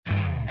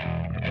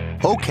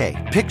Okay,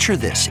 picture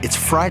this. It's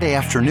Friday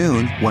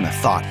afternoon when a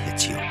thought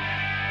hits you.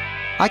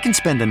 I can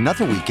spend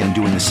another weekend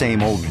doing the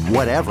same old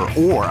whatever,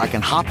 or I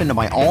can hop into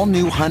my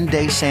all-new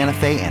Hyundai Santa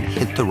Fe and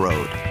hit the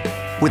road.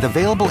 With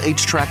available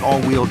H-Track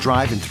all-wheel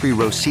drive and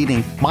 3-row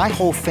seating, my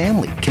whole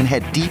family can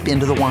head deep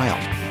into the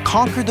wild.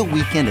 Conquer the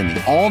weekend in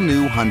the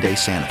all-new Hyundai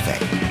Santa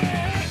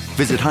Fe.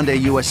 Visit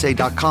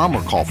HyundaiUSA.com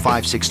or call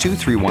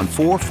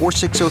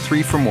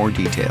 562-314-4603 for more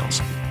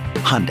details.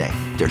 Hyundai,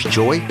 there's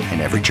joy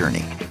in every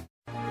journey.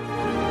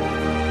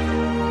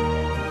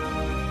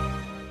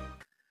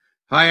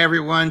 Hi,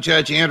 everyone.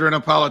 Judge Andrew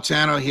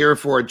Napolitano here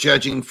for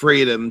Judging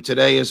Freedom.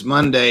 Today is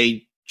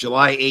Monday,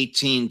 July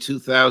 18,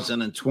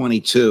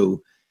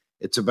 2022.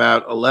 It's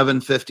about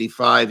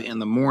 11:55 in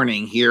the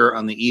morning here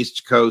on the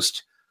East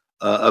Coast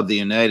of the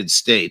United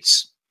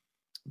States.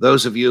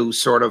 Those of you who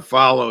sort of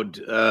followed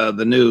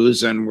the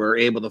news and were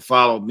able to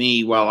follow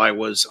me while I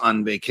was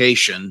on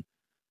vacation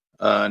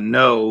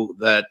know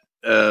that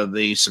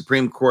the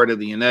Supreme Court of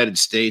the United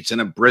States,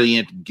 in a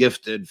brilliant,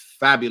 gifted,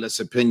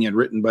 fabulous opinion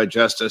written by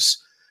Justice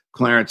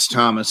Clarence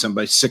Thomas and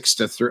by a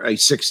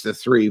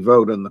 6-3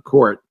 vote on the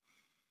court,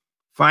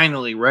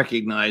 finally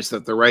recognized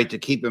that the right to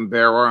keep and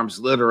bear arms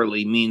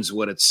literally means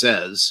what it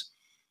says.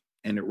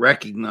 And it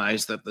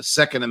recognized that the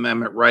Second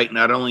Amendment right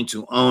not only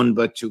to own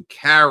but to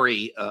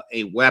carry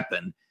a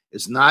weapon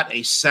is not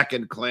a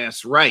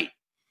second-class right.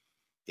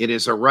 It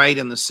is a right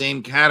in the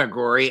same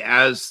category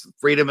as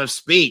freedom of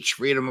speech,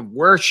 freedom of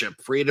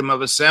worship, freedom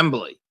of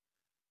assembly.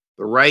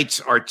 The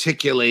rights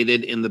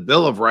articulated in the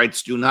Bill of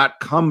Rights do not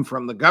come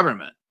from the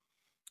government.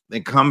 They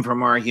come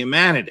from our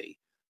humanity.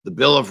 The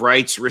Bill of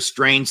Rights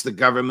restrains the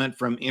government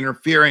from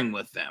interfering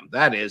with them.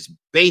 That is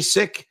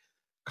basic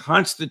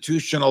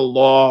constitutional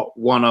law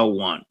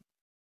 101.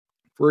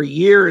 For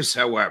years,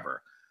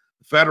 however,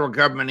 the federal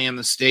government and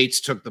the states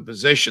took the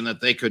position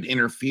that they could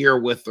interfere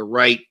with the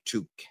right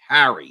to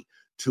carry,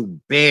 to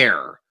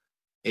bear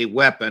a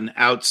weapon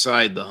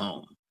outside the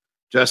home.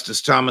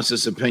 Justice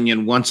Thomas's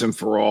opinion once and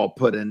for all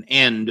put an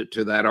end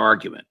to that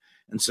argument.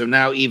 And so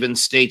now even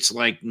states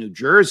like New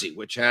Jersey,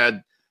 which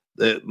had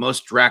the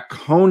most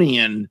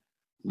draconian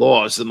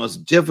laws, the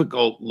most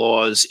difficult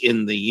laws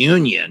in the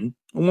union,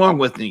 along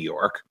with New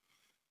York,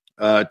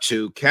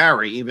 to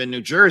carry. Even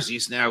New Jersey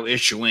is now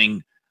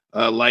issuing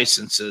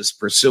licenses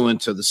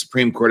pursuant to the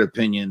Supreme Court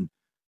opinion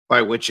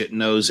by which it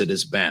knows it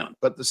is bound.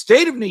 But the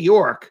state of New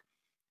York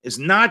is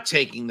not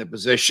taking the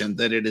position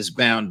that it is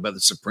bound by the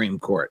Supreme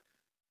Court,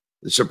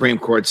 the Supreme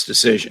Court's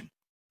decision.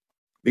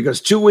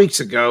 Because 2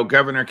 weeks ago,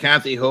 Governor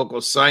Kathy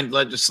Hochul signed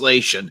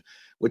legislation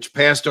which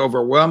passed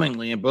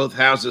overwhelmingly in both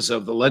houses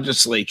of the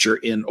legislature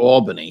in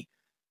Albany.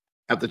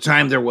 At the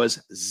time, there was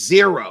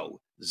zero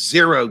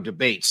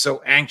debate.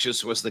 So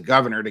anxious was the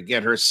governor to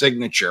get her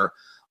signature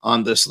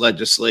on this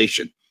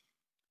legislation,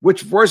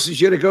 which forces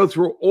you to go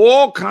through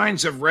all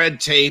kinds of red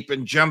tape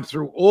and jump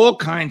through all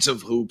kinds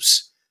of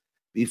hoops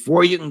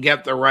before you can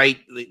get the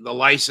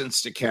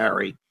license to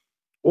carry.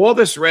 All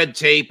this red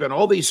tape and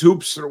all these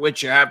hoops through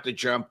which you have to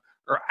jump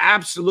are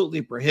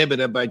absolutely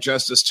prohibited by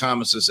Justice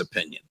Thomas's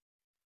opinion.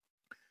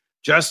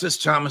 Justice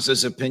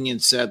Thomas's opinion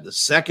said the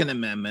Second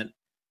Amendment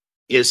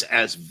is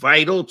as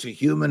vital to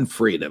human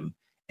freedom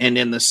and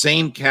in the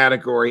same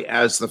category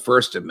as the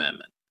First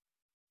Amendment.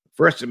 The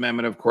First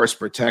Amendment, of course,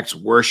 protects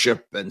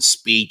worship and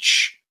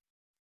speech.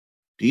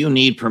 Do you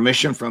need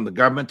permission from the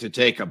government to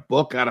take a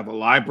book out of a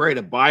library,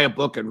 to buy a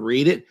book and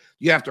read it?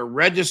 You have to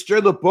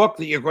register the book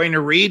that you're going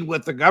to read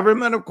with the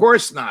government? Of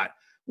course not.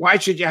 Why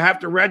should you have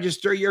to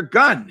register your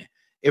gun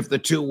if the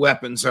two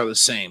weapons are the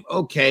same?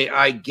 Okay,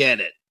 I get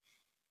it.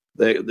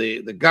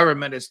 The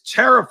government is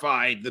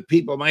terrified that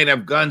people might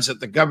have guns that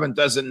the government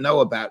doesn't know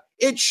about.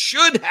 It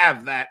should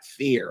have that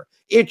fear.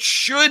 It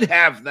should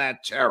have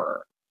that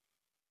terror.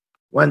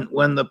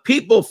 When the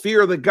people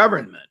fear the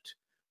government,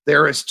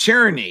 there is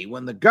tyranny.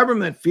 When the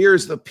government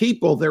fears the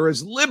people, there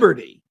is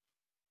liberty.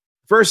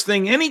 First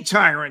thing any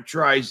tyrant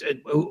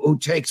who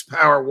takes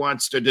power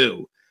wants to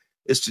do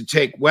is to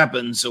take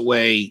weapons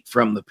away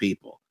from the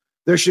people.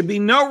 There should be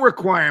no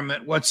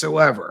requirement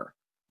whatsoever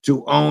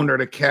to own or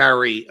to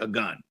carry a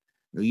gun.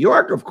 New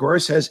York, of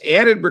course, has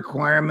added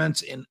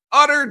requirements in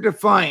utter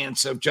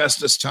defiance of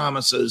Justice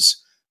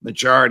Thomas's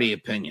majority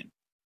opinion.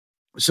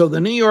 So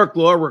the New York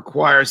law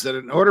requires that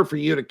in order for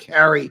you to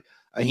carry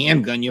a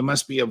handgun, you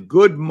must be of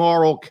good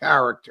moral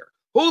character.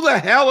 Who the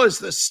hell is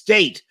the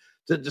state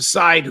to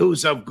decide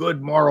who's of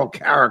good moral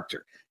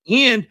character?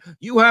 And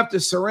you have to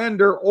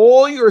surrender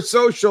all your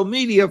social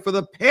media for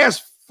the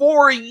past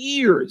 4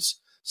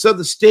 years so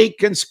the state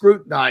can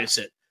scrutinize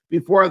it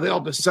before they'll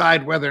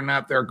decide whether or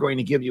not they're going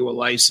to give you a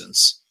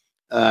license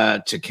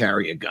to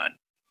carry a gun.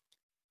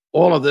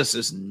 All of this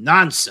is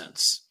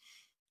nonsense.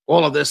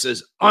 All of this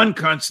is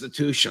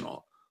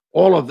unconstitutional.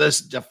 All of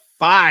this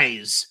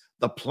defies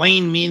the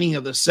plain meaning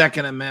of the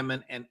Second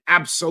Amendment and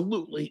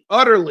absolutely,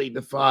 utterly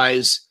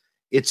defies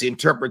its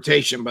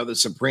interpretation by the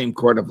Supreme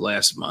Court of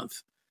last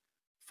month.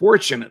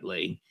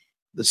 Fortunately,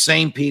 the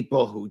same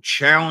people who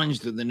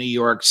challenged the New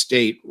York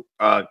State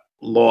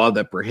law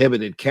that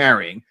prohibited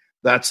carrying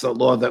That's the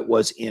law that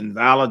was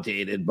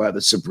invalidated by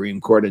the Supreme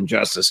Court in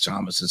Justice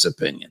Thomas's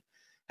opinion,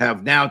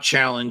 have now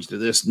challenged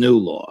this new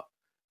law.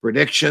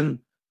 Prediction: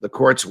 the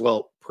courts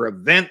will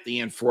prevent the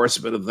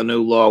enforcement of the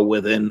new law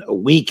within a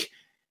week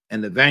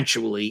and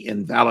eventually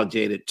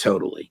invalidate it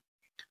totally.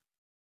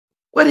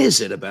 What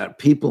is it about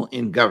people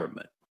in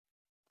government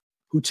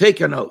who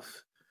take an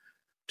oath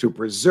to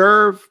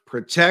preserve,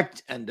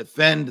 protect, and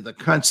defend the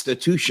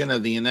Constitution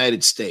of the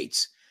United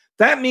States?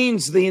 That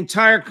means the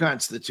entire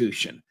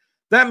Constitution.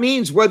 That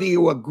means whether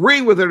you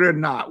agree with it or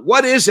not.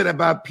 What is it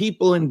about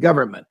people in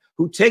government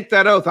who take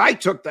that oath? I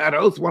took that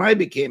oath when I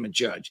became a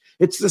judge.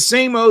 It's the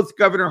same oath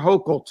Governor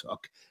Hochul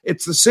took.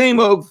 It's the same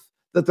oath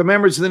that the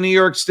members of the New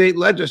York State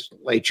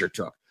legislature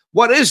took.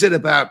 What is it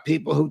about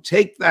people who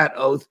take that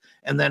oath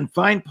and then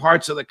find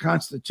parts of the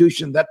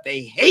Constitution that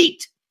they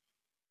hate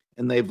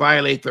and they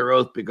violate their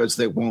oath because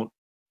they won't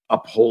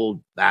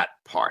uphold that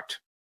part?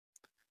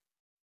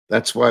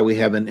 That's why we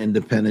have an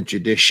independent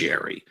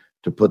judiciary,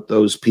 to put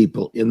those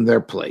people in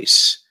their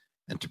place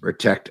and to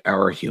protect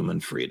our human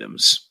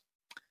freedoms.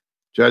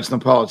 Judge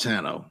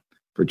Napolitano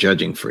for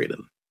Judging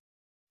Freedom.